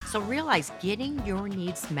So realize getting your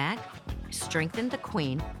needs met, strengthen the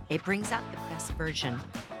queen. It brings out the best version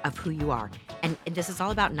of who you are. And this is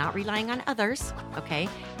all about not relying on others, okay?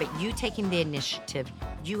 But you taking the initiative,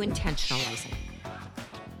 you intentionalizing.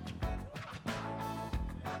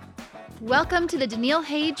 Welcome to the Danielle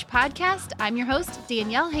Hage podcast. I'm your host,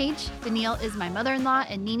 Danielle Hage. Danielle is my mother-in-law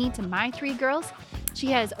and Nini to my 3 girls. She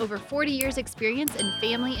has over 40 years experience in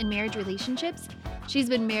family and marriage relationships. She's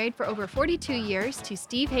been married for over 42 years to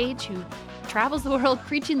Steve Hage, who travels the world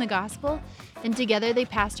preaching the gospel. And together they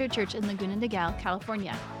pastor a church in Laguna Niguel,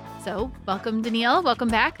 California. So welcome, Danielle. Welcome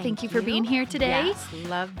back. Thank you for being here today. Yes,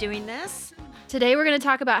 love doing this. Today, we're going to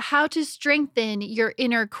talk about how to strengthen your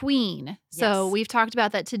inner queen. So Yes. we've talked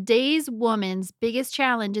about that today's woman's biggest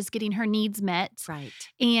challenge is getting her needs met. Right.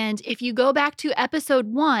 And if you go back to episode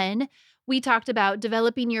 1, we talked about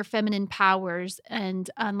developing your feminine powers and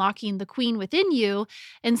unlocking the queen within you.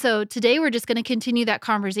 And so today we're just going to continue that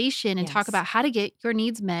conversation and talk Yes. about how to get your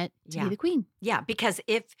needs met to be the queen. Yeah, because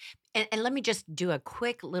and let me just do a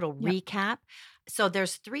quick little recap. So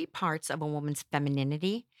there's 3 parts of a woman's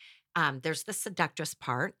femininity. There's the seductress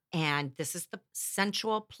part, and this is the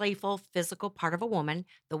sensual, playful, physical part of a woman.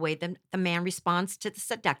 The way the man responds to the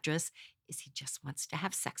seductress is he just wants to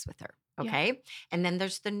have sex with her, Yeah. okay? And then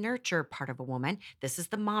there's the nurture part of a woman. This is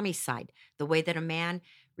the mommy side. The way that a man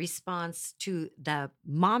responds to the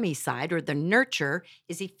mommy side or the nurture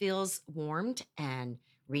is he feels warmed and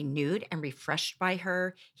renewed and refreshed by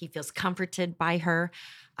her. He feels comforted by her.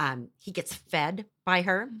 He gets fed by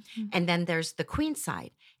her. Mhm. And then there's the queen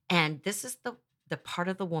side. And this is the part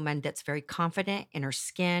of the woman that's very confident in her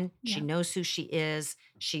skin. Yeah. She knows who she is.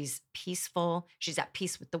 She's peaceful. She's at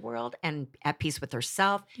peace with the world and at peace with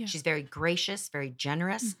herself. Yeah. She's very gracious, very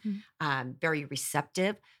generous, Mhm. very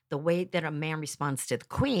receptive. The way that a man responds to the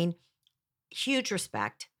queen, huge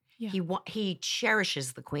respect. Yeah. He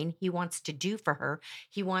cherishes the queen. He wants to do for her.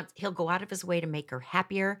 He'll go out of his way to make her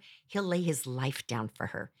happier. He'll lay his life down for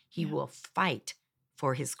her. He Yeah. will fight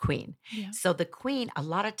for his queen. Yeah. So the queen, a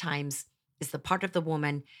lot of times, is the part of the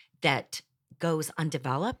woman that goes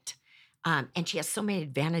undeveloped. And she has so many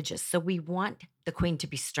advantages. So we want the queen to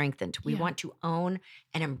be strengthened. We Yeah. want to own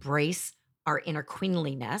and embrace our inner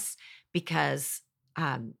queenliness because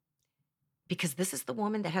this is the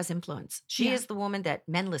woman that has influence. She Yeah. is the woman that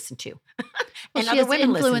men listen to. Well, and she other has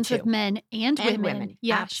women listen influence to. with men and women.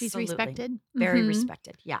 Yeah, she's Absolutely. respected. Very Mhm.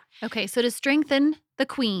 respected. Yeah. Okay, so to strengthen the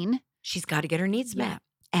queen. She's got to get her needs Yeah. met.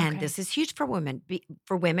 And Okay. this is huge for women,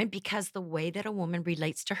 because the way that a woman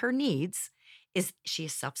relates to her needs is she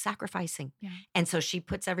is self-sacrificing. Yeah. And so she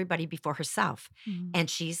puts everybody before herself. Mhm. And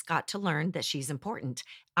she's got to learn that she's important.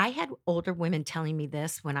 I had older women telling me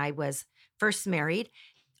this when I was first married.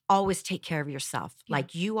 Always take care of yourself. Yeah.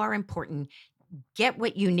 Like you are important. Get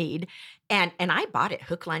what you need. And I bought it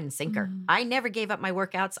hook, line, and sinker. Mm. I never gave up my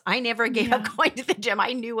workouts. I never gave up Yeah. going to the gym.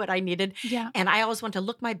 I knew what I needed. Yeah. And I always wanted to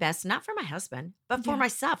look my best, not for my husband, but for Yeah.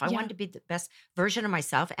 myself. I Yeah. wanted to be the best version of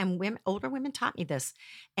myself. And older women taught me this.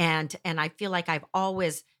 And I feel like I've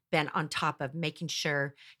always been on top of making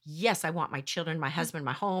sure, yes, I want my children, my husband,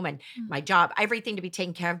 my home, and Mm. my job, everything to be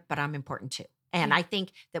taken care of, but I'm important too. And Yeah. I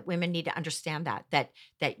think that women need to understand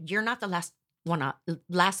that you're not the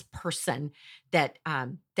last person that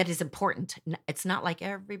is important. It's not like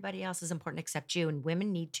everybody else is important except you. And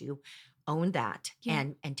women need to own that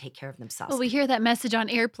Yeah. and take care of themselves. Well, we hear that message on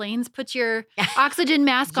airplanes. Put your oxygen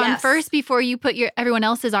mask on Yes. first before you put everyone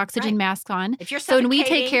else's oxygen Right. mask on. If you're So when we take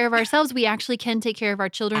suffocating- care of ourselves, we actually can take care of our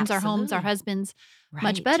children's, our homes, our Absolutely. husbands much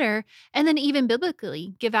Right. better. And then even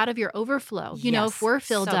biblically, give out of your overflow. You know, if Yes. we're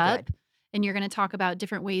filled So up, good. and you're going to talk about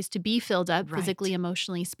different ways to be filled up physically, Right.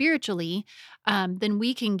 emotionally, spiritually, then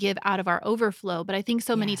we can give out of our overflow. But I think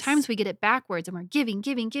so many Yes. times we get it backwards and we're giving.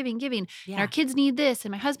 And Yeah. our kids need this,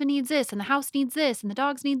 and my husband needs this, and the house needs this, and the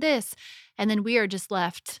dogs need this. And then we are just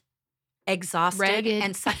left Exhausted ragged.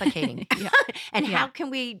 and suffocating. Yeah. And Yeah.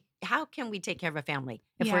 how can we take care of a family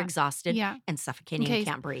if we're Yeah. exhausted Yeah. and suffocating Okay. and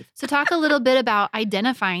can't breathe? So talk a little bit about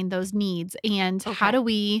identifying those needs and how Okay. do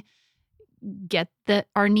we get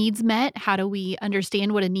our needs met? How do we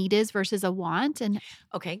understand what a need is versus a want? And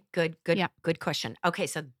Okay, good Yeah. question. Okay,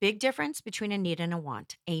 so big difference between a need and a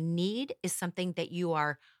want. A need is something that you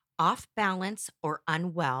are off balance or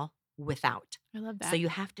unwell without. I love that. So you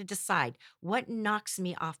have to decide what knocks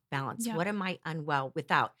me off balance. Yeah. What am I unwell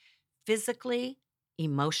without? Physically,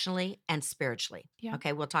 emotionally, and spiritually. Yeah.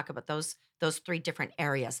 Okay, we'll talk about those 3 different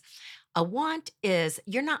areas. A want is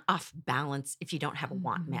you're not off balance if you don't have a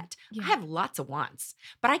want Mhm. met. Yeah. I have lots of wants,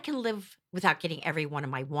 but I can live without getting every one of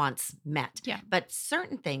my wants met. Yeah. But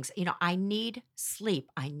certain things, I need sleep,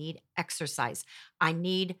 I need exercise, I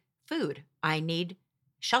need food, I need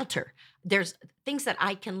shelter. There's things that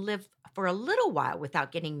I can live for a little while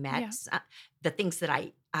without getting met, Yeah. the things that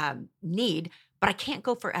I need, but I can't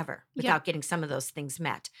go forever Yep. without getting some of those things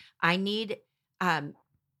met. I need um,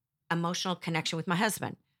 emotional connection with my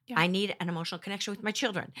husband. Yeah. I need an emotional connection with my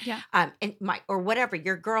children, Yeah. and my or whatever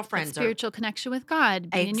your That girlfriends or spiritual connection with God,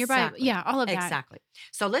 being in your Bible. exactly, Yeah, all of that. exactly.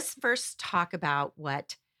 So let's first talk about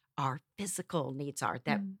what our physical needs are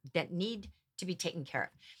Mm. that need to be taken care of.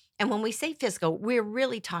 And when we say physical, we're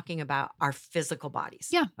really talking about our physical bodies.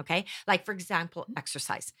 Yeah. Okay. Like, for example,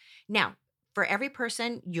 exercise. Now, for every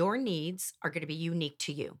person, your needs are going to be unique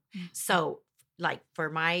to you. Mhm. So, like for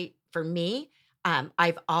me,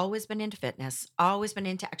 I've always been into fitness, always been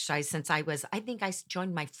into exercise since I think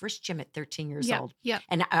joined my first gym at 13 years Yep. old. Yep.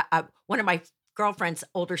 And one of my girlfriend's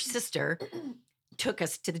older sister took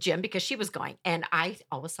us to the gym because she was going. And I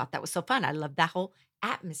always thought that was so fun. I love that whole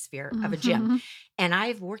atmosphere of a gym. Mhm. And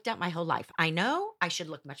I've worked out my whole life. I know I should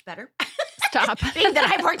look much better, Stop. being that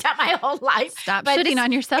I've worked out my whole life. Stop But shitting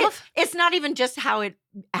on yourself. it's not even just how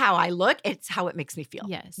I look, it's how it makes me feel.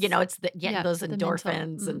 Yes. It's getting Yep. those The mental.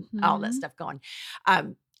 endorphins and all that Mhm. stuff going.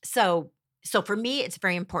 Um, so so for me, it's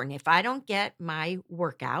very important. If I don't get my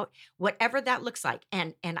workout, whatever that looks like,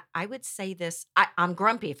 and I would say this, I'm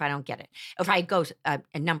grumpy if I don't get it. If I go a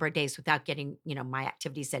number of days without getting, my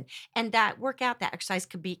activities in, and that workout, that exercise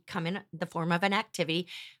could come in the form of an activity.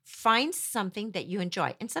 Find something that you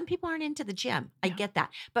enjoy. And some people aren't into the gym. I Yeah. get that.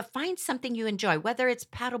 But find something you enjoy, whether it's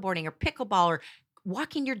paddleboarding or pickleball or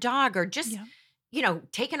walking your dog or just, Yeah.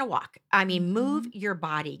 taking a walk. I mean, move Mhm. your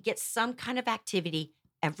body, get some kind of activity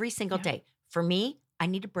every single Yeah. day. For me, I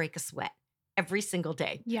need to break a sweat every single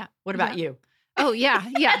day. Yeah. What Yeah. about you? Oh, yeah.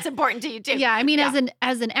 Yeah. That's important to you too. Yeah, I mean, Yeah.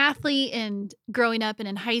 as an athlete and growing up and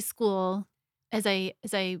in high school, as I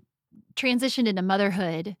transitioned into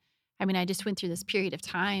motherhood, I mean, I just went through this period of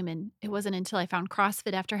time, and it wasn't until I found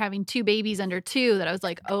CrossFit after having 2 babies under 2 that I was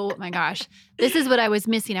like, "Oh my gosh, this is what I was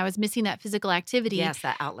missing." I was missing that physical activity, Yes,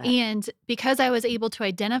 that outlet. and because I was able to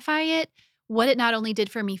identify it, what it not only did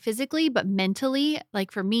for me physically, but mentally,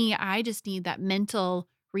 like for me, I just need that mental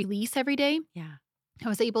release every day. Yeah. I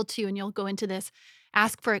was able to, and you'll go into this,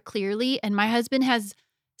 ask for it clearly. And my husband has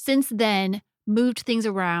since then moved things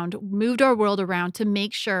around, moved our world around to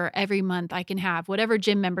make sure every month I can have whatever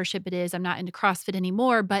gym membership it is. I'm not into CrossFit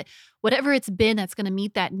anymore, but whatever it's been that's going to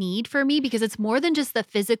meet that need for me because it's more than just the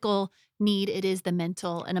physical need, it is the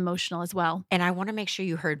mental and emotional as well. And I want to make sure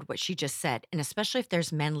you heard what she just said. And especially if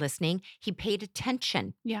there's men listening, he paid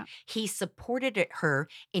attention. Yeah. He supported her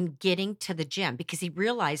in getting to the gym because he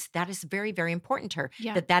realized that is very, very important to her,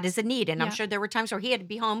 Yeah. that is a need. And I'm Yeah. sure there were times where he had to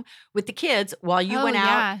be home with the kids while you Oh, went out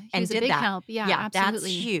yeah. He and was a did big that. help. Yeah, Yeah, that's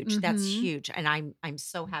absolutely. huge. That's Mhm. huge. And I'm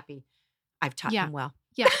so happy I've taught Yeah. him well.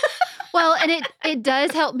 Yeah. Well, and it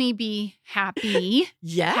does help me be happy.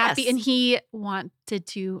 Happy, and Yes. he wanted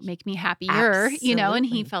to make me happier, and he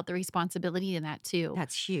Absolutely. felt the responsibility in that too.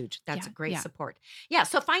 That's huge. That's Yeah, a great yeah, support. Yeah.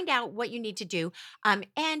 So find out what you need to do.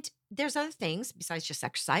 And there's other things besides just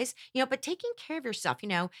exercise, but taking care of yourself,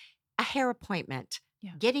 a hair appointment,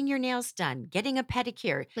 yeah. getting your nails done, getting a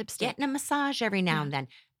pedicure, Lipstick. getting a massage every now Yeah. and then,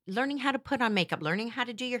 learning how to put on makeup, learning how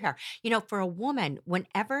to do your hair. For a woman,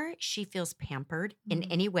 whenever she feels pampered in Mhm.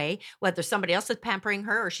 any way, whether somebody else is pampering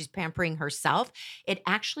her or she's pampering herself, it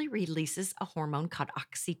actually releases a hormone called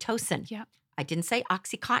oxytocin. Yeah. I didn't say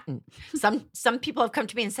oxycontin. Some people have come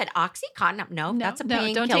to me and said oxycontin. No, No, that's a no,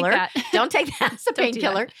 don't take painkiller. that. Don't take that. It's a Don't do that.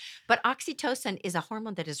 painkiller. But oxytocin is a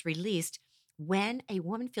hormone that is released when a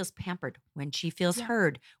woman feels pampered, when she feels Yeah.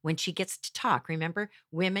 heard, when she gets to talk. Remember,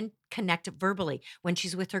 women connect verbally when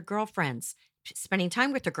she's with her girlfriends, spending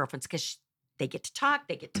time with her girlfriends because they get to talk,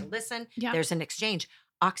 they get to listen. Yeah. There's an exchange.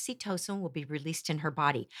 Oxytocin will be released in her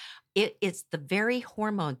body. It is the very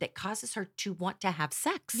hormone that causes her to want to have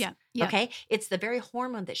sex. Yeah. Yeah. Okay. It's the very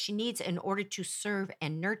hormone that she needs in order to serve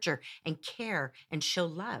and nurture and care and show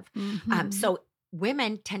love. Mhm. So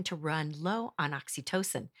women tend to run low on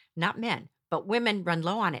oxytocin, not men, but women run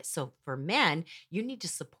low on it. So for men, you need to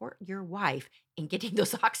support your wife in getting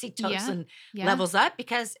those oxytocin Yeah. levels up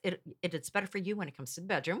because it's better for you when it comes to the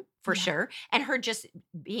bedroom, for Yeah. sure. And her just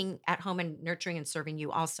being at home and nurturing and serving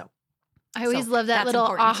you also. I always So love that that's little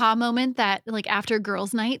important. aha moment that like after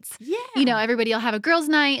girls' nights, Yeah. everybody will have a girls'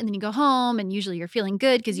 night and then you go home and usually you're feeling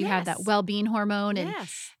good because you have that Yes. well-being hormone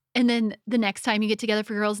Yes. and then the next time you get together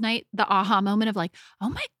for girls' night, the aha moment of like, oh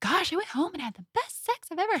my gosh, I went home and had the best sex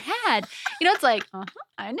I've ever had. It's like,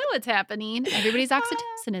 I know what's happening. Everybody's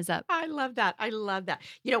oxytocin is up. I love that. I love that.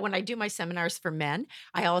 When I do my seminars for men,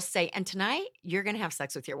 I always say, and tonight you're going to have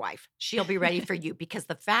sex with your wife. She'll be ready for you because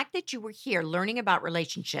the fact that you were here learning about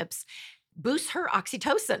relationships boosts her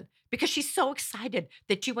oxytocin because she's so excited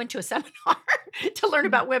that you went to a seminar to learn Mhm.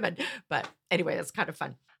 about women. But anyway, that's kind of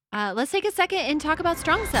fun. Let's take a second and talk about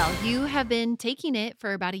Strong Cell. You have been taking it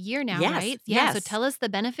for about a year now, Yes, right? Yeah. So yes. tell us the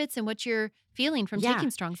benefits and what you're feeling from Yeah.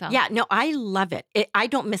 taking Strong Cell. Yeah, no, I love it. I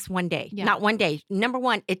don't miss one day, Yeah. not one day. Number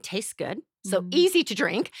 1, it tastes good, so Mm, easy to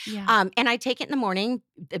drink, yeah. and I take it in the morning.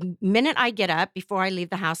 The minute I get up, before I leave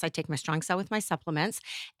the house, I take my Strong Cell with my supplements,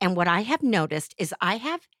 and what I have noticed is I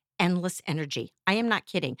have endless energy. I am not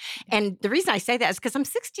kidding, Yeah. and the reason I say that is because 'cause I'm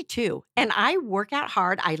 62, and I work out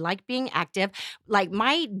hard. I like being active. Like,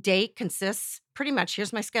 my day consists pretty much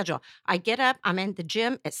here's my schedule. I get up, I'm in the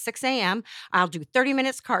gym at 6 a.m. I'll do 30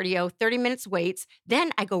 minutes cardio, 30 minutes weights.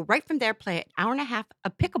 Then I go right from there, play an hour and a half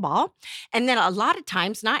of pickleball. And then a lot of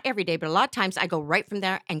times, not every day, but a lot of times I go right from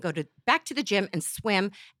there and go to back to the gym and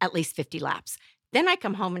swim at least 50 laps. Then I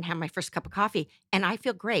come home and have my first cup of coffee and I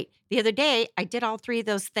feel great. The other day, I did all 3 of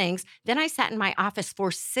those things. Then I sat in my office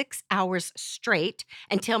for 6 hours straight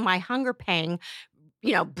until my hunger pang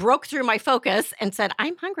broke through my focus and said,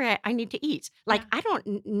 I'm hungry. I need to eat. Like, Yeah. I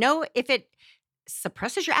don't know if it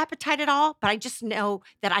suppresses your appetite at all, but I just know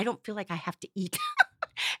that I don't feel like I have to eat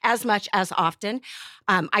as much as often.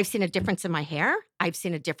 I've seen a difference in my hair. I've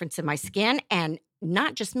seen a difference in my skin. And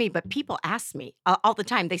not just me, but people ask me all the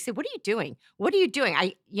time. They say, what are you doing? What are you doing?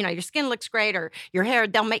 Your skin looks great or your hair,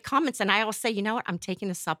 they'll make comments. And I always say, you know what? I'm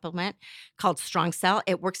taking a supplement called Strong Cell.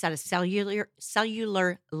 It works at a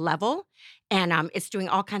cellular level. And it's doing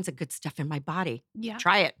all kinds of good stuff in my body. Yeah.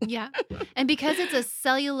 Try it. Yeah. And because it's a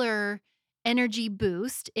cellular energy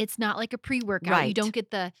boost, it's not like a pre-workout. You don't Right.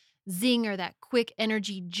 get the zing or that quick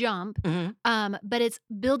energy jump. Mhm. But it's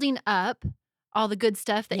building up all the good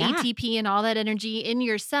stuff, the Yeah. ATP and all that energy in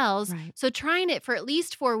your cells. Right. So trying it for at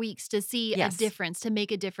least 4 weeks to see a Yes. difference, to make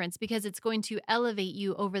a difference, because it's going to elevate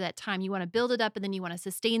you over that time. You want to build it up and then you want to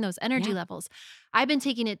sustain those energy Yeah. levels. I've been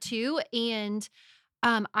taking it too. And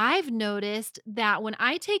I've noticed that when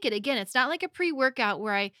I take it, again, it's not like a pre-workout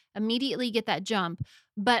where I immediately get that jump,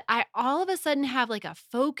 but I all of a sudden have like a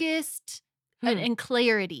focused Hmm. and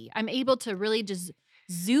clarity. I'm able to really just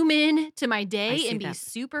zoom in to my I day see and be that.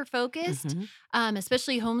 super focused. Mhm.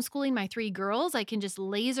 Especially homeschooling my 3 girls, I can just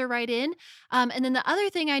laser right in. And then the other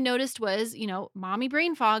thing I noticed was, mommy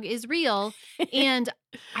brain fog is real, and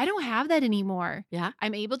I don't have that anymore. Yeah.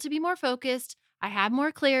 I'm able to be more focused. I have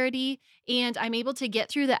more clarity, and I'm able to get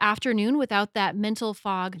through the afternoon without that mental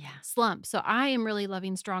fog Yeah. slump. So I am really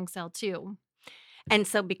loving Strong Cell too. And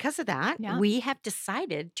so because of that, Yeah. we have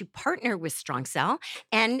decided to partner with Strong Cell,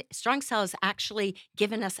 and Strong Cell has actually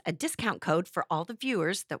given us a discount code for all the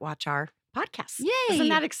viewers that watch our podcasts. Isn't Yay.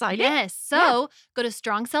 that exciting? Yes. Yeah. So go to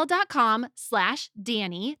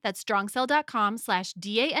strongcell.com/Danny. That's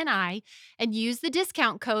strongcell.com/DANI and use the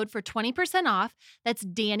discount code for 20% off. That's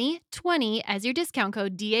Danny20 as your discount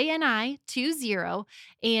code, DANI20.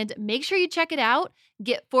 And make sure you check it out.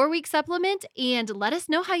 Get 4-week supplement and let us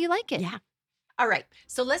know how you like it. Yeah. All right.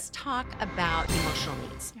 So let's talk about emotional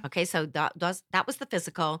needs. Yeah. Okay. So that was the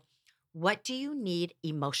physical. What do you need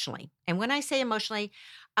emotionally? And when I say emotionally,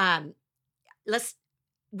 um, let's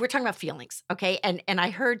we're talking about feelings, okay? And I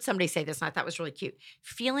heard somebody say this and I thought it was really cute.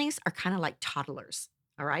 Feelings are kind of like toddlers,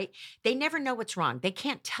 all right? They never know what's wrong. They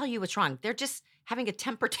can't tell you what's wrong. They're just having a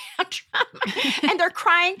temper tantrum and they're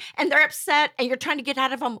crying and they're upset and you're trying to get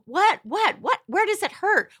out of them. What? Where does it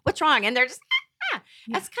hurt? What's wrong? And they're just yeah.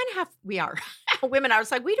 Yeah. That's kind of how we are. Women are.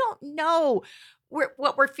 It's like we don't know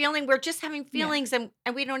what we're feeling. We're just having Yeah. feelings and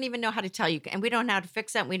we don't even know how to tell you. And we don't know how to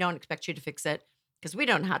fix it. And we don't expect you to fix it because we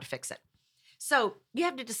don't know how to fix it. So you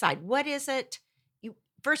have to decide what is it.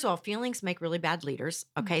 First of all, feelings make really bad leaders.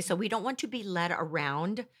 Okay. Mhm. So we don't want to be led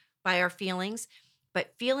around by our feelings,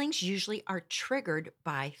 but feelings usually are triggered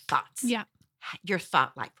by thoughts. Yeah. Your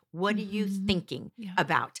thought life. What are you Mhm. thinking Yeah.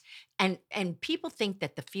 about? And people think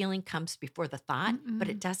that the feeling comes before the thought, but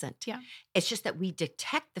it Mm-mm. doesn't. Yeah. It's just that we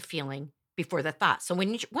detect the feeling before the thought. So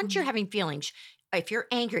once you're Mhm. having feelings, if you're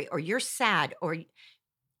angry or you're sad or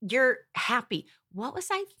you're happy, what was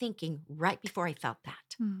I thinking right before I felt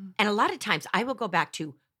that? Mhm. And a lot of times I will go back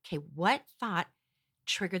to, okay, what thought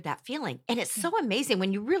triggered that feeling? And it's Yeah. so amazing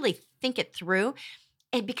when you really think it through.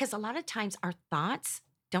 And because a lot of times our thoughts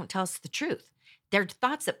don't tell us the truth. They're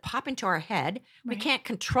thoughts that pop into our head. We Right. can't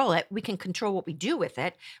control it. We can control what we do with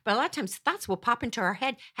it. But a lot of times thoughts will pop into our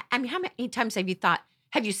head. I mean, how many times have you thought,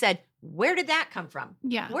 Have you said, where did that come from?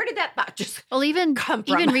 Yeah. Where did that thought just Well, even come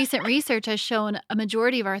from? even recent research has shown a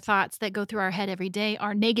majority of our thoughts that go through our head every day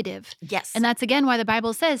are negative. Yes. And that's again why the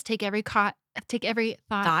Bible says take every thought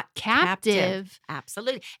Thought captive. captive.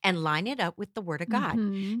 Absolutely. And line it up with the word of God.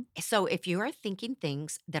 Mhm. So if you are thinking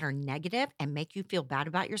things that are negative and make you feel bad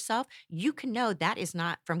about yourself, you can know that is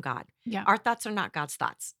not from God. Yeah. Our thoughts are not God's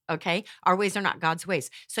thoughts. Okay. Our ways are not God's ways.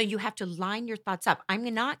 So you have to line your thoughts up. I'm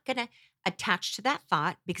not going to attach to that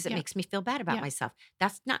thought because it Yeah. makes me feel bad about Yeah. myself.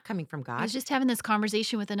 That's not coming from I was God. just having this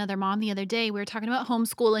conversation with another mom the other day. We were talking about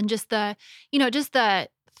homeschool and just the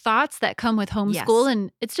thoughts that come with Yes. homeschool.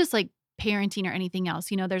 And it's just like parenting or anything else.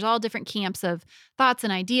 There's all different camps of thoughts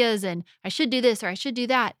and ideas, and I should do this or I should do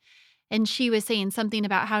that. And she was saying something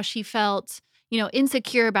about how she felt,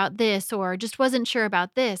 insecure about this or just wasn't sure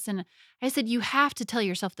about this. And I said, you have to tell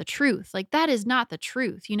yourself the truth. Like, that is not the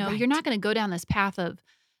truth. You're Right. not going to go down this path of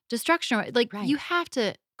destruction. Like, you Right. have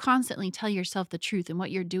to constantly tell yourself the truth and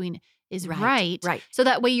what you're doing is Right. right. Right. So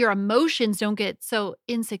that way your emotions don't get so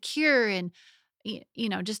insecure and,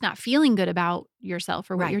 just not feeling good about yourself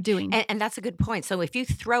or what Right. you're doing. And that's a good point. So if you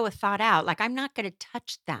throw a thought out, like, I'm not going to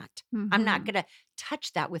touch that. I'm not Mhm. going to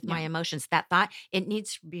touch that with my Yeah. emotions. That thought, it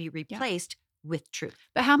needs to be Yeah. replaced with truth.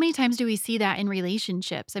 But how many times do we see that in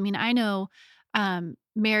relationships? I mean, I know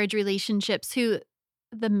marriage relationships who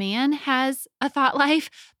the man has a thought life,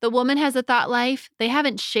 the woman has a thought life. They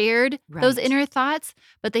haven't shared those Right. inner thoughts,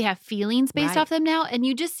 but they have feelings based Right. off them now. And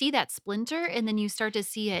you just see that splinter, and then you start to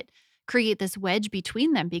see it create this wedge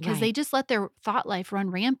between them because they Right. just let their thought life run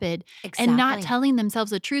rampant and not Exactly. telling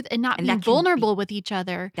themselves the truth and not And being vulnerable with each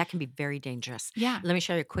other. that can be very dangerous. Yeah. Let me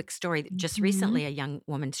share you a quick story. Just Mhm. recently, a young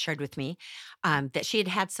woman shared with me that she had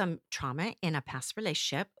had some trauma in a past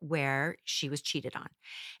relationship where she was cheated on.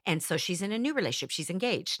 And so she's in a new relationship. She's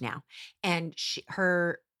engaged now. And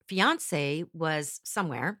her fiance was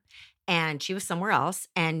somewhere and she was somewhere else.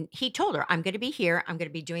 And he told her, I'm going to be here. I'm going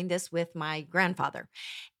to be doing this with my grandfather.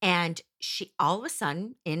 And she, all of a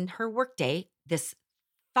sudden, in her workday, this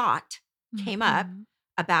thought came up Mhm.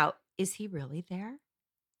 about, is he really there?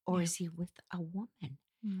 Or Yeah. is he with a woman?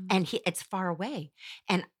 Mm. And it's far away.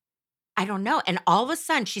 And I don't know. And all of a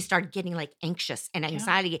sudden she started getting like anxious and Yeah.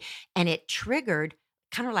 anxiety. And it triggered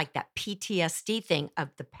kind of like that PTSD thing of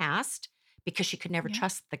the past because she could never Yeah.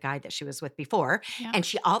 trust the guy that she was with before. Yeah. And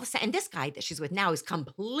she all of a sudden, and this guy that she's with now is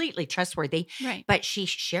completely trustworthy. Right. But she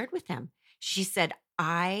shared with him, she said,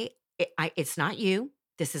 it's not you.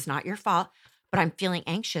 This is not your fault, but I'm feeling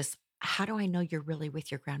anxious. How do I know you're really with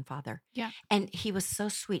your grandfather? Yeah. And he was so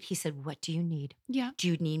sweet. He said, what do you need? Yeah. Do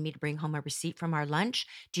you need me to bring home a receipt from our lunch?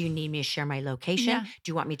 Do you need me to share my location? Yeah. Do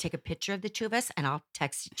you want me to take a picture of the two of us and I'll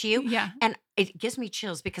text it to you? Yeah. And it gives me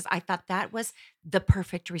chills because I thought that was the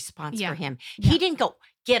perfect response for Yeah. him. Yeah. He didn't go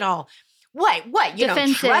get all, what, you don't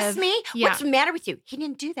trust Defensive. me? Yeah. What's the matter with you? He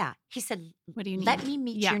didn't do that. He said, What do you need? let me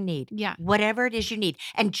meet Yeah. your need, Yeah. whatever it is you need.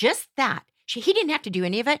 And just that, he didn't have to do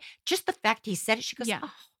any of it. Just the fact he said it, she goes, Yeah.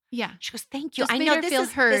 oh, Yeah. she goes, thank you. Just I made know her this feel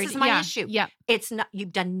is heard. this is my Yeah. issue. Yeah. It's not,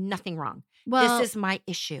 you've done nothing wrong. Well, This is my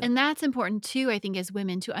issue. and that's important too, I think, as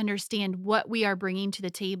women to understand what we are bringing to the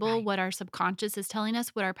table, Right. what our subconscious is telling us,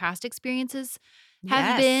 what our past experiences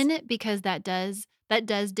have Yes. been, because that does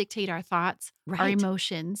dictate our thoughts, our Right.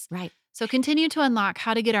 emotions. Right. So continue to unlock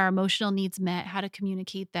how to get our emotional needs met, how to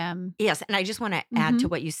communicate them. Yes. And I just want to add to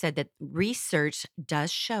Mhm. what you said that research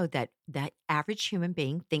does show that average human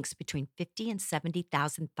being thinks between 50 and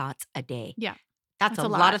 70,000 thoughts a day. Yeah. That's That's a a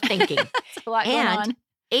lot lot. of thinking. That's a lot going And on.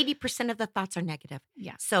 80% of the thoughts are negative.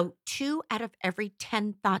 Yeah. So 2 out of every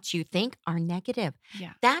 10 thoughts you think are negative.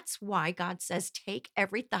 Yeah. That's why God says take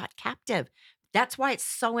every thought captive. That's why it's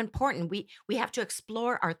so important. We have to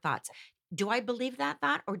explore our thoughts. Do I believe that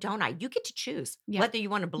thought or don't I? You get to choose Yeah. whether you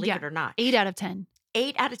want to believe Yeah. it or not. 8 out of 10.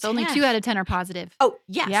 8 out of So 10. only 2 out of 10 are positive. Oh,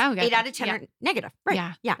 yes. Yeah, we got 8 out that. of 10 Yeah. are negative. Right.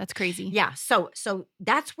 Yeah. Yeah. That's crazy. Yeah. So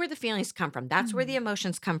that's where the feelings come from. That's where the Mhm.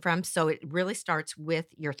 emotions come from. So it really starts with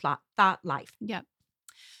your thought life. Yep.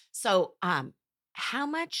 So how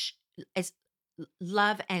much is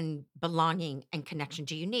love and belonging and connection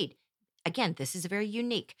do you need? Again, this is very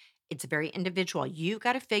unique. It's very individual. You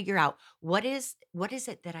got to figure out what is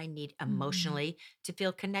it that I need Mhm. emotionally to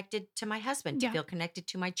feel connected to my husband, to Yeah. feel connected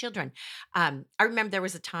to my children. I remember there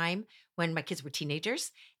was a time when my kids were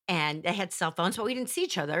teenagers and they had cell phones, but we didn't see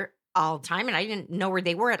each other all the time, and I didn't know where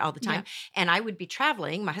they were at all the Yeah. time. And I would be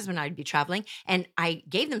traveling, my husband and I would be traveling, and I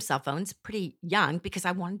gave them cell phones pretty young because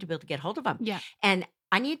I wanted to be able to get hold of them. Yeah. And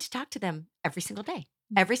I needed to talk to them every single day,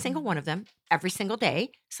 every single Mhm. one of them, every single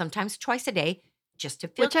day, sometimes twice a day, just to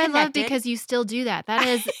feel Which I love connected. because you still do that. That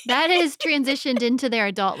is transitioned into their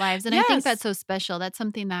adult lives, and I think that's Yes. so special. That's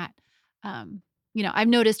something that, um, I've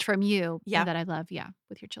noticed from you Yeah. that I love,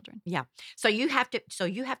 with your children. Yeah. So you have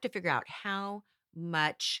to figure out how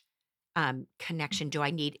much connection do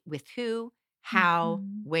I need with who, how,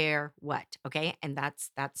 Mhm. where, what. Okay. And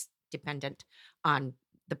that's dependent on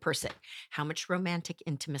the person. How much romantic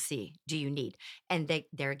intimacy do you need? And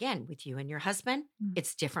there again, with you and your husband, Mm.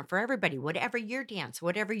 it's different for everybody. Whatever your dance,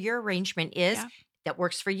 whatever your arrangement is Yeah. that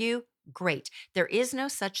works for you, great. There is no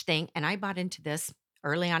such thing. And I bought into this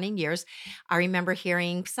early on in years. I remember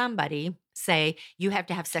hearing somebody say, you have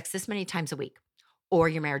to have sex this many times a week or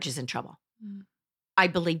your marriage is in trouble. Mm. I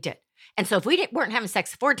believed it. And so if weren't having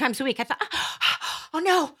sex 4 times a week, I thought, "Oh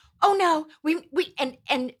no. Oh no. We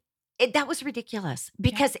and that was ridiculous Yeah.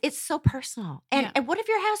 because it's so personal. And Yeah. and what if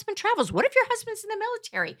your husband travels? What if your husband's in the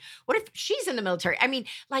military? What if she's in the military? I mean,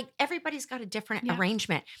 like everybody's got a different Yeah.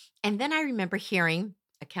 arrangement. And then I remember hearing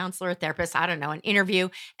a counselor, a therapist, I don't know, an interview,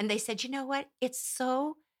 and they said, "You know what? It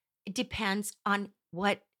depends on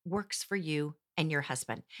what works for you and your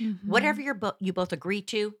husband. Whatever Mhm. you both agree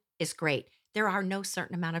to is great. There are no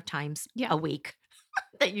certain amount of times Yeah. a week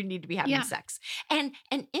that you need to be having Yeah. sex. And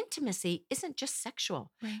intimacy isn't just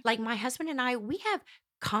sexual. Right. Like my husband and I, we have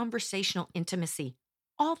conversational intimacy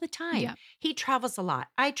all the time. Yeah. He travels a lot.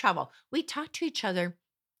 I travel. We talk to each other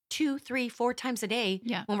 2, 3, 4 times a day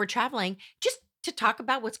Yeah. when we're traveling, just to talk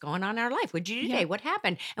about what's going on in our life. What'd you do Yeah. today? What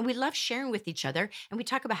happened? And we love sharing with each other and we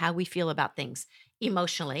talk about how we feel about things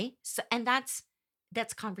emotionally. So, and that's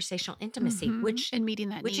conversational intimacy, Mhm. And meeting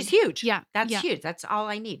that which is need. huge. Yeah. That's Yeah. huge. That's all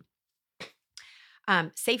I need.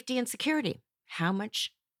 Safety and security.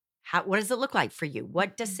 What does it look like for you?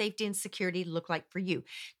 What does Mhm. safety and security look like for you?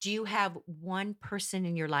 Do you have one person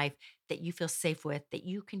in your life that you feel safe with, that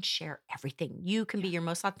you can share everything? You can be Yeah. your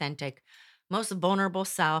most authentic, most vulnerable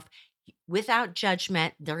self without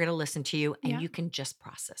judgment. They're going to listen to you and Yeah. you can just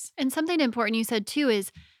process. And something important you said too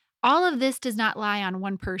is all of this does not lie on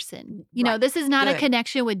one person. Right. This is not a Good.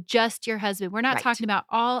 connection with just your husband. We're not Right. talking about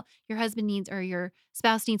all your husband needs or your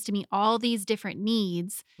spouse needs to meet all these different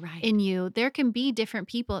needs Right. in you. There can be different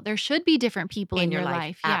people. There should be different people In in your your life.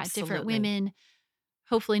 life. Yeah, different Absolutely. women.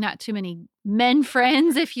 Hopefully not too many men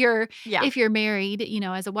friends Yeah. if you're married,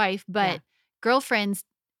 as a wife, Yeah. but girlfriends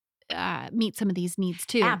meet some of these needs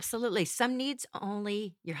too. Absolutely. Some needs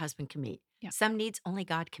only your husband can meet. Yeah. Some needs only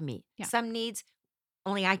God can meet. Yeah. Some needs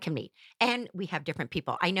only I can meet. And we have different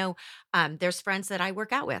people. I know there's friends that I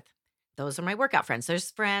work out with. Those are my workout friends. There's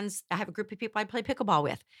friends. I have a group of people I play pickleball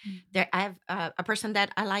with. Mhm. There, I have a person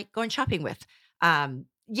that I like going shopping with.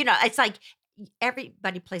 It's like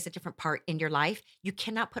everybody plays a different part in your life. You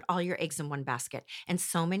cannot put all your eggs in one basket. And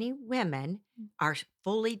so many women are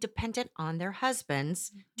fully dependent on their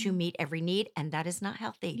husbands to Mhm. meet every need, and that is not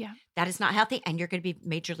healthy. Yeah. That is not healthy, and you're going to be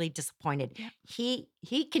majorly disappointed. Yeah.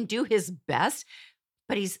 He can do his best,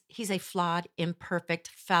 but he's a flawed, imperfect,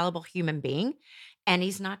 fallible human being, and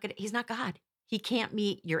he's not God. He can't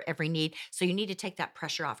meet your every need. So you need to take that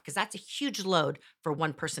pressure off because that's a huge load for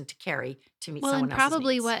one person to carry to meet Well, and someone else's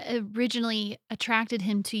probably needs. what originally attracted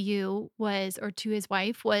him to you was or to his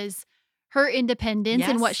wife was her independence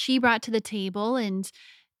and what Yes. she brought to the table and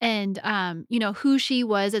who she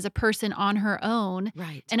was as a person on her own.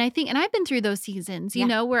 Right. And I think and I've been through those seasons,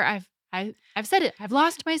 Yeah. where I've said it. I've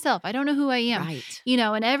lost myself. I don't know who I am. Right.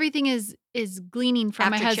 And everything is gleaning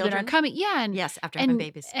from my After husband or children? coming and Yes, after having and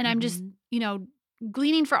babies. and I'm just, Mhm.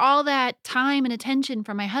 gleaning for all that time and attention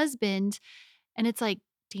from my husband and it's like,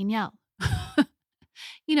 Danielle,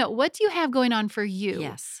 what do you have going on for you?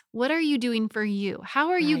 Yes. What are you doing for you? How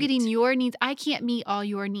are you getting Right. your needs? I can't meet all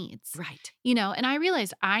your needs. Right. And I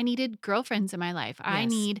realized I needed girlfriends in my life. I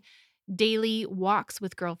Yes. need daily walks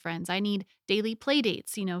with girlfriends. I need daily play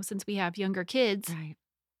dates, since we have younger kids. Right.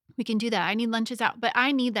 We can do that. I need lunches out, but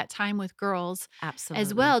I need that time with girls as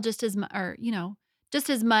Absolutely. well, just as just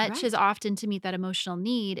as much as Right. often to meet that emotional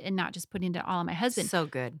need and not just putting it all on my husband, So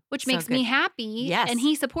good. which So makes me good. happy. And Yes.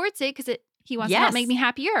 he supports it because he wants to help make Yes. me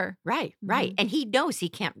happier. Right. Right. Mhm. And he knows he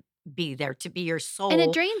can't be there to be your And it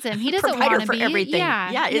sole drains him. He doesn't provider wanna for be. everything.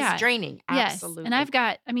 Yeah, Yeah, it's yeah. draining. Yes, and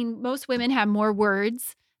Absolutely. most women have more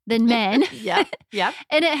words than men, Yep. Yep.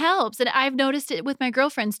 and it helps, and I've noticed it with my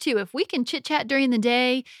girlfriends too. If we can chit-chat during the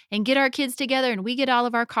day and get our kids together and we get all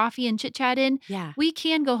of our coffee and chit-chat in, Yeah. we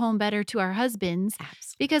can go home better to our husbands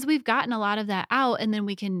Absolutely. because we've gotten a lot of that out, and then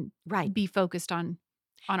we can Right. be focused on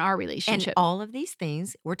our And relationship. all of these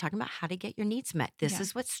things, we're talking about how to get your needs met. This Yeah.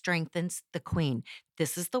 is what strengthens the queen.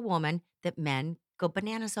 This is the woman that men go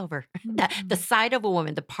bananas over. The Mhm. side of a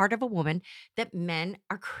woman, the part of a woman that men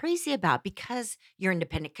are crazy about because you're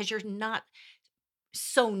independent, because you're not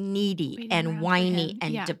so needy Waiting and around for whiny him.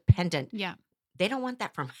 and Yeah, dependent. yeah. They don't want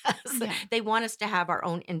that from us. Yeah. They want us to have our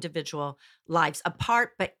own individual lives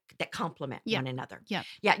apart, but that complement Yep. one another. Yep.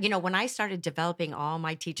 Yeah, when I started developing all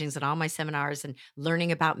my teachings and all my seminars and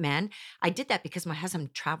learning about men, I did that because my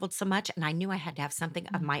husband traveled so much and I knew I had to have something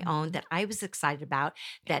of my own Mhm. that I was excited about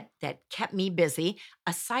Yeah. that kept me busy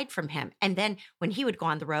aside from him. And then when he would go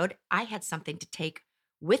on the road, I had something to take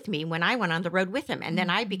with me when I went on the road with him. And then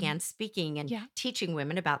I Mhm. began speaking and Yeah. teaching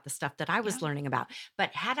women about the stuff that I Yeah. was learning about.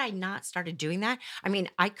 But had I not started doing that, I mean,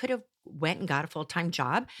 I could have went and got a full-time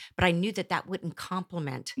job, but I knew that that wouldn't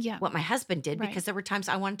complement Yeah. what my husband did Right. because there were times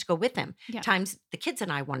I wanted to go with him, Yeah. times the kids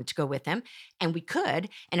and I wanted to go with him, and we could.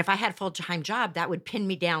 And if I had a full-time job, that would pin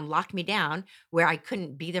me down, lock me down where I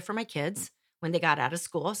couldn't be there for my kids when they got out of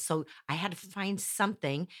school. So I had to find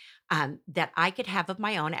something that I could have of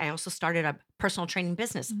my own. I also started a personal training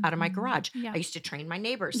business out of my Mhm. garage. Yeah. I used to train my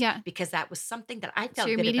neighbors Yeah. because that was something that I So felt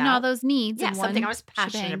you're good meeting all about. those needs Yeah, in something I one was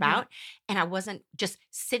passionate shebang. Yeah. about. And I wasn't just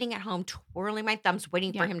sitting at home twirling my thumbs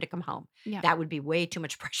waiting for Yeah. him to come home. Yeah. That would be way too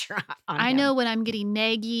much pressure on I know him. when I'm getting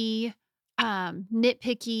naggy,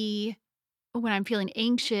 nitpicky, when I'm feeling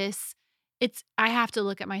anxious, I have to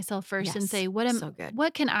look at myself first and Yes, say, so good.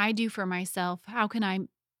 what can I do for myself? How can I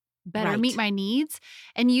better meet Right. my needs?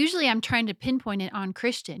 And usually I'm trying to pinpoint it on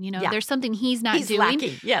Christian. Yeah, There's something he's not he's doing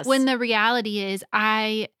lacking. when Yes. the reality is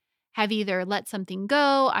I have either let something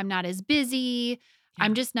go, I'm not as busy,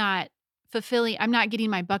 I'm Yeah, just not I'm not getting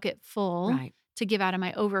my bucket full right, to give out of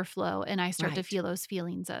my overflow. And I start to right. feel those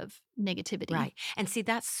feelings of negativity. Right. And see,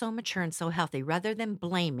 that's so mature and so healthy. Rather than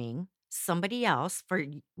blaming somebody else for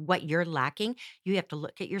what you're lacking, you have to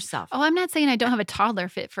look at yourself. Oh, I'm not saying I don't have a toddler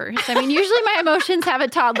fit first. I mean, usually my emotions have a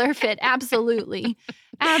toddler fit. Absolutely.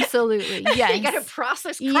 Absolutely. You got to Yes.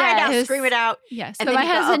 process, cry it out, scream it Yes. out. Yes. And But then my you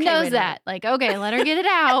go, husband okay, knows wait a minute. that. Like, okay, let her get it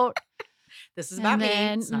out. This is about And me.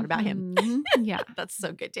 then, It's not about him. yeah. That's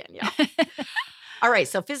so good, Danielle. All right.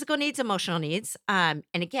 So physical needs, emotional needs. And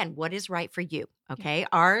again, what is right for you? Yeah. Okay.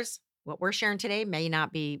 Ours, what we're sharing today may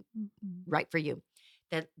not be Mhm. right for you.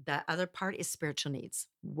 The other part is spiritual needs.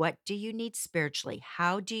 What do you need spiritually?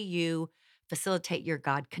 How do you facilitate your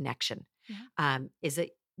God connection? Yeah. Is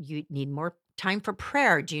it you need more time for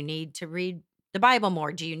prayer? Do you need to read the Bible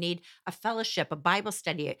more? Do you need a fellowship, a Bible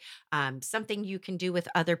study, something you can do with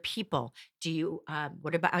other people? Do you?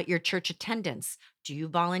 What about your church attendance? Do you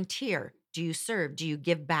volunteer? Do you serve? Do you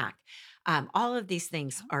give back? All of these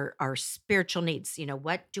things Yeah. are spiritual needs.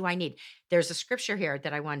 What do I need? There's a scripture here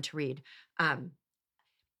that I wanted to read. Um,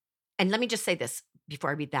 and let me just say this before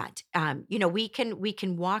I read that. We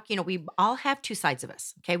can walk, we all have two sides of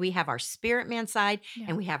us. Okay. We have our spirit man side Yeah.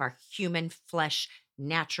 and we have our human flesh,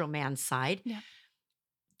 natural man side. Yeah.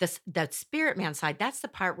 The spirit man side, that's the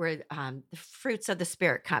part where the fruits of the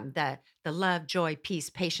spirit come, the love, joy, peace,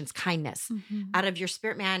 patience, kindness. Mhm. Out of your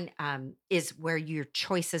spirit man is where your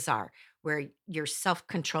choices are, where your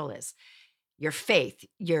self-control is, your faith,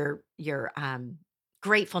 your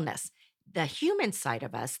gratefulness. The human side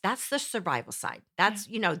of us, that's the survival side. Yeah. That's,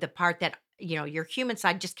 the part that, your human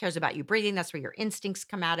side just cares about you breathing. That's where your instincts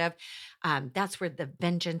come out of. That's where the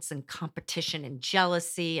vengeance and competition and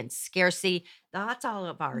jealousy and scarcity, that's all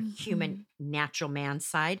of our human Mhm. natural man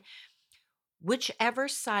side. Whichever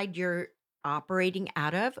side you're operating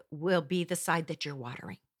out of will be the side that you're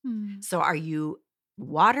watering. Mm. So are you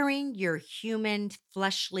watering your human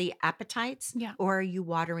fleshly appetites Yeah. or are you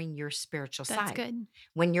watering your spiritual That's side? good.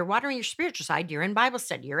 When you're watering your spiritual side, you're in Bible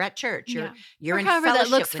study, you're at church, you're Yeah. you're Or in however that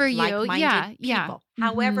fellowship looks for with you. like-minded Yeah. Yeah. people.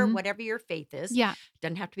 However, Mhm. whatever your faith is, Yeah.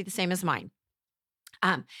 doesn't have to be the same as mine.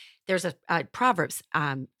 Um, there's a Proverbs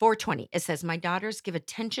 4:20. It says, "My daughters, give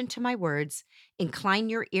attention to my words, incline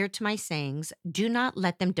your ear to my sayings. Do not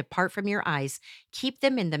let them depart from your eyes. Keep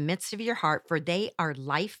them in the midst of your heart, for they are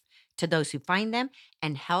life to those who find them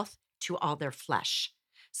and health to all their flesh."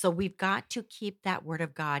 So we've got to keep that word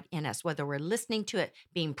of God in us, whether we're listening to it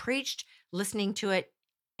being preached, listening to it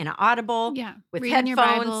in an audible, Yeah. with Reading your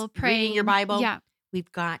headphones, Bible, reading your praying. Bible. Yeah.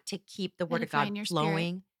 We've got to keep the word of God Edifying your spirit.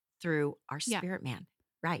 flowing through our Yeah. spirit man.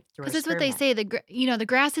 Right, through our Because it's what spirit they man. say, the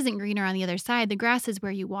grass isn't greener on the other side. The grass is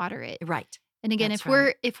where you water it. Right. And again, That's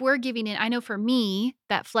right. if we're giving it, I know for me,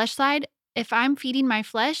 that flesh side, if I'm feeding my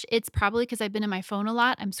flesh, it's probably because I've been in my phone a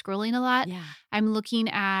lot. I'm scrolling a lot. Yeah. I'm looking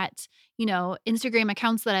at, Instagram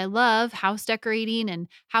accounts that I love, house decorating and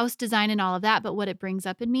house design and all of that. But what it brings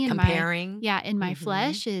up in me in my Comparing. yeah, in my Mhm.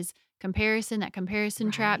 flesh is comparison, that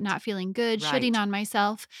comparison trap, Right. not feeling good, shitting Right. on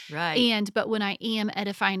myself. Right. But when I am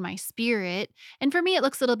edifying my spirit, and for me, it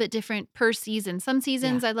looks a little bit different per season. Some Yeah.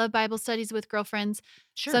 seasons I love Bible studies with girlfriends.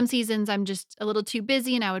 Sure. Some seasons I'm just a little too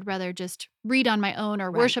busy and I would rather just read on my own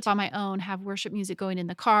or worship Right. on my own, have worship music going in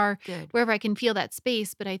the car, Good. wherever I can feel that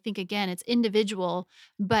space. But I think, again, it's individual,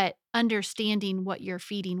 but understanding what you're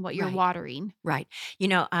feeding, what you're Right. watering. Right.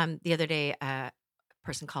 The other day, a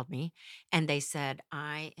person called me and they said,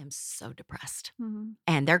 I am so depressed. Mhm.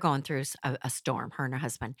 And they're going through a storm, her and her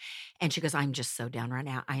husband. And she goes, I'm just so down right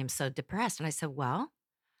now. I am so depressed. And I said, well,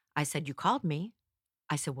 I said, you called me.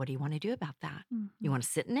 I said, what do you want to do about that? You Mhm. want to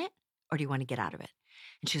sit in it or do you want to get out of it?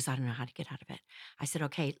 And she goes, I don't know how to get out of it. I said,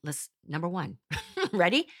 okay, let's, number one,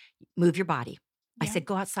 ready? Move your body. I Yeah. said,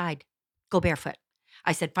 go outside, go barefoot.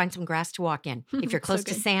 I said, find some grass to walk in. If you're So close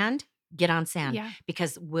to good. sand, get on sand Yeah.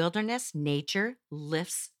 because wilderness, nature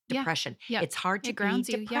lifts Yeah. depression. Yep. It's hard to It be grounds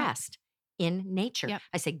you. Yeah. depressed in nature. Yep.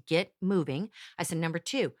 I said, get moving. I said, number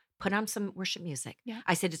two, put on some worship music. Yeah.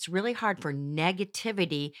 I said, it's really hard for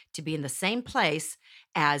negativity to be in the same place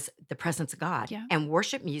as the presence of God. Yeah. And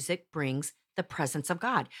worship music brings the presence of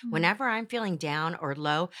God. Mm. Whenever I'm feeling down or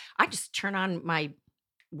low, I just turn on my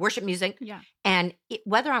worship music. Yeah. And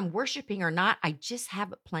whether I'm worshiping or not, I just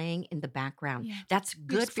have it playing in the background. Yeah. That's Your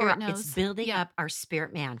good spirit it's knows. building Yep. up our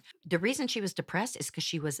spirit man. The reason she was depressed is because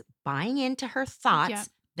she was buying into her Yep. thoughts,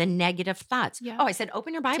 the negative thoughts. Yep. Oh, I said,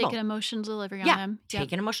 open your Take an Bible. emotional delivery on Yeah, them. Yep.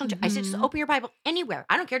 take an emotional. I said, just Mhm. open your Bible anywhere.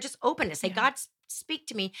 I don't care. Just open it. Say, Yeah. God, speak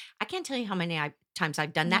to me. I can't tell you how many times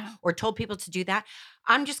I've done that Yeah. or told people to do that.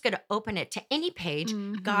 I'm just going to open it to any page.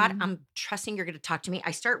 God, Mhm. I'm trusting you're going to talk to me.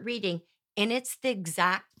 I start reading, and it's the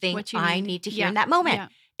exact thing What you I need. need to hear in Yeah. that moment. Yeah.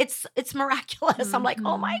 It's miraculous. I'm like,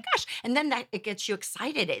 oh my Mhm. gosh. And then that it gets you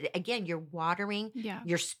excited. Again, you're watering Yeah.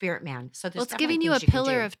 your spirit man. So Well, there's it's definitely giving you a things you can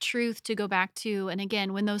pillar do. of truth to go back to. And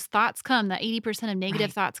again, when those thoughts come, that 80% of negative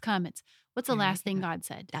Right. thoughts come, it's what's the Very last thing good. God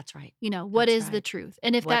said? That's right. What That's is the right. truth?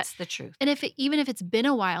 And if that, What's the truth? and if it, even if it's been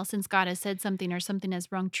a while since God has said something or something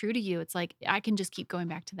has rung true to you, it's like I can just keep going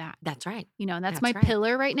back to that. That's right. And that's my That's right.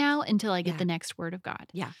 pillar right now until I get Yeah. the next word of God.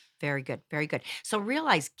 Yeah, very good, very good. So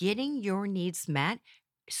realize getting your needs met,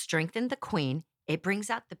 strengthen the queen. It brings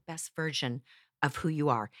out the best version of who you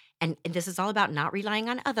are. And this is all about not relying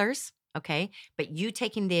on others, okay? But you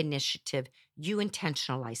taking the initiative, you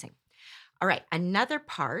intentionalizing. All right, another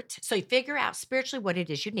part. So you figure out spiritually what it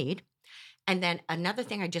is you need. And then another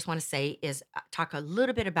thing I just want to say is talk a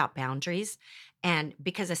little bit about boundaries. And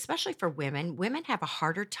because, especially for women, women have a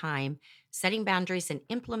harder time setting boundaries and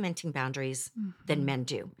implementing boundaries than Mhm. men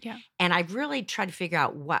do. Yeah. And I've really tried to figure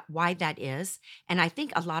out why that is. And I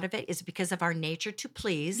think a lot of it is because of our nature to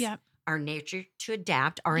please, Yep. our nature to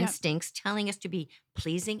adapt, our Yep. instincts telling us to be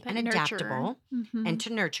pleasing That and nurturer. adaptable and Mhm. to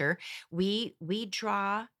nurture. We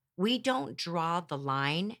don't draw the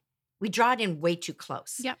line. We draw it in way too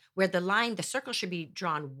close Yep. where the circle should be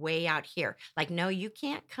drawn way out here. Like, no, you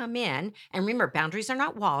can't come in. And remember, boundaries are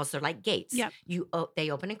not walls; they're like gates. Yep. They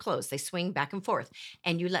open and close. They swing back and forth,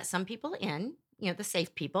 and you let some people in. The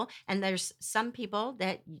safe people, and there's some people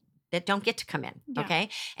that don't get to come in. Yeah. Okay,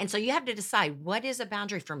 and so you have to decide what is a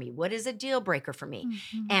boundary for me, what is a deal breaker for me,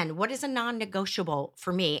 Mhm. and what is a non-negotiable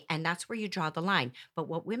for me, and that's where you draw the line. But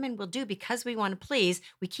what women will do because we want to please,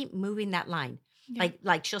 we keep moving that line. Yeah.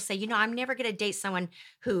 Like she'll say, I'm never going to date someone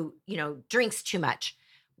who, drinks too much.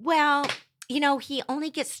 Well, he only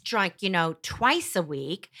gets drunk, twice a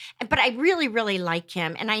week, but I really, really like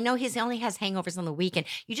him. And I know he only has hangovers on the weekend.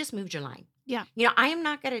 You just moved your line. Yeah. I am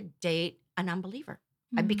not going to date an unbeliever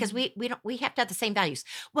because Mm. we have to have the same values.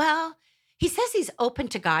 Well, he says he's open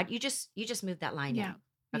to God. You just move that line Yeah. in.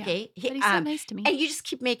 Yeah. Okay. But he's so nice to me. And you just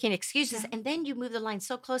keep making excuses. Yeah. And then you move the line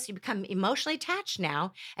so close, you become emotionally attached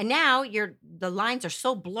now. And now the lines are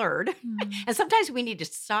so blurred. Mm. And sometimes we need to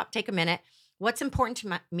stop, take a minute. What's important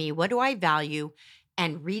to me? What do I value?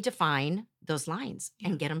 And redefine those lines Yeah.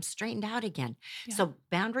 and get them straightened out again. Yeah. So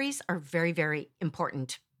boundaries are very, very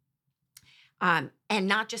important. And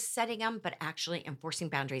not just setting them, but actually enforcing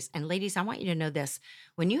boundaries. And ladies, I want you to know this.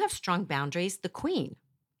 When you have strong boundaries, the queen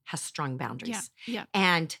has strong Yeah. boundaries. Yeah.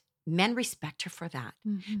 And men respect her for that.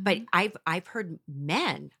 But Mhm. I've heard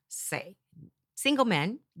men say, single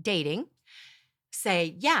men dating,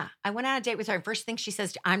 say, yeah, I went on a date with her. And first thing she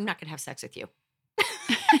says, I'm not going to have sex with you.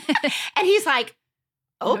 And he's like,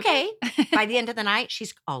 okay. By the end of the night,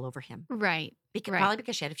 she's all over him. Right. Right. Probably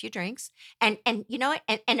because she had a few drinks. And you know what?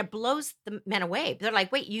 And it blows the men away. They're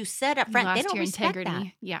like, wait, you said up You front. They lost don't your respect that.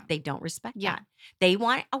 integrity. Yeah. They don't respect Yeah. that. They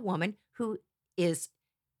want a woman who is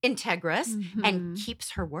integrous and Mhm.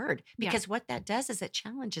 keeps her word. Yeah. Because what that does is it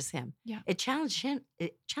challenges him. Yeah. It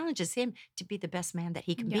challenges him to be the best man that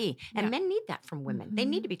he can Yeah. be. And Yeah. men need that from women. They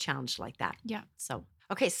need to Mhm. be challenged like that. Yeah. So,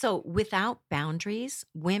 okay, so without boundaries,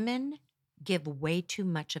 women give way too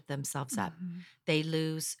much of themselves up. Mhm. They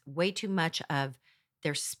lose way too much of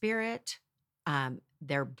their spirit,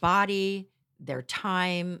 their body, their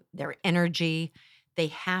time, their energy. They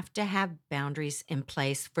have to have boundaries in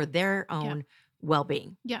place for their Yeah. own well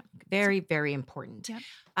being. Yeah. So Very, very important.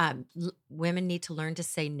 yeah. Women need to learn to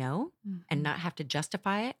say no and Mhm. not have to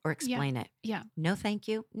justify it or Yeah. explain it. Yeah. No, thank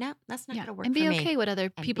you. No, that's not Yeah. going to work And for be me. okay what other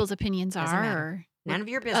And be, people's opinions doesn't are matter. or what None of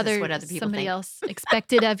your business other what other people somebody think. else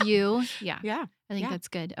expected of you. Yeah. Yeah. I think Yeah. that's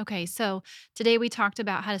good. Okay. So today we talked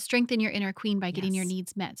about how to strengthen your inner queen by getting your Yes.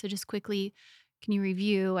 needs met. So just quickly, can you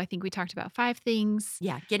review? I think we talked about 5 things.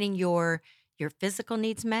 Yeah. Getting your physical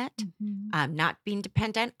needs met, Mhm. not being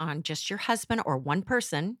dependent on just your husband or one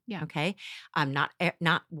person. Yeah. Okay.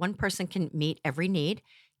 Not one person can meet every need.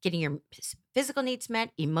 Getting your physical needs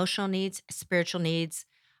met, emotional needs, spiritual needs,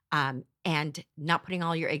 and not putting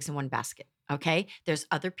all your eggs in one basket. Okay. There's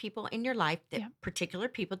other people in your life that Yeah. particular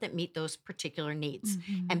people that meet those particular needs,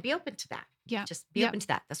 Mhm. and be open to that. Yeah. Just be Yeah. open to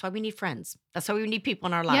that. That's why we need friends. That's why we need people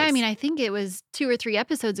in our Yeah, I mean, lives. I think it was 2 or 3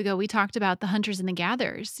 episodes ago, we talked about the hunters and the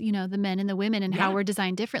gatherers, the men and the women and how Yeah. we're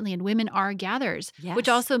designed differently. And women are gatherers, which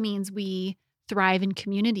Yes. also means we thrive in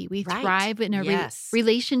community. We Right. thrive in a Yes.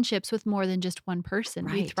 relationships with more than just one person.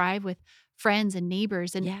 We Right. thrive with friends and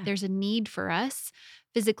neighbors. And Yeah. there's a need for us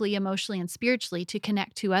physically, emotionally, and spiritually to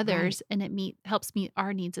connect to Right. others. And helps meet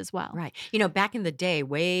our needs as well. Right. Back in the day,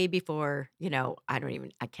 way before,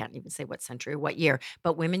 I can't even say what century or what year,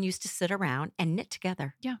 but women used to sit around and knit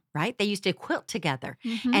together. Yeah. Right. They used to quilt together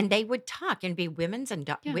Hmm. and they would talk and be women's and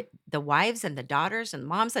Yeah. with the wives and the daughters and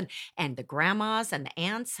moms and the grandmas and the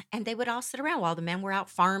aunts. And they would all sit around while the men were out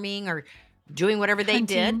farming or doing whatever they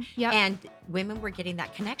did. Hunting. Yep. And women were getting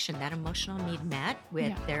that connection, that emotional need met with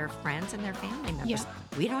Yeah. their friends and their family Yeah. members.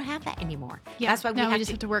 We don't have that anymore. Yeah. That's why Now we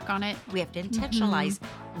just have to work on it. we have to Mhm. intentionalize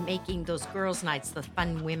making those girls' nights, the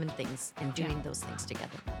fun women things, and Yeah. doing those things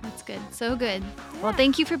together. That's good. So good. Well,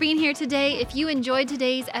 thank you for being here today. If you enjoyed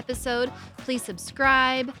today's episode, please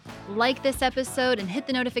subscribe, like this episode, and hit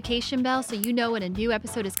the notification bell so you know when a new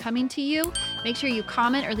episode is coming to you. Make sure you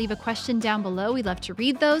comment or leave a question down below. We'd love to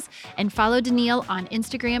read those. And follow Danielle on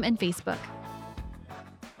Instagram and Facebook.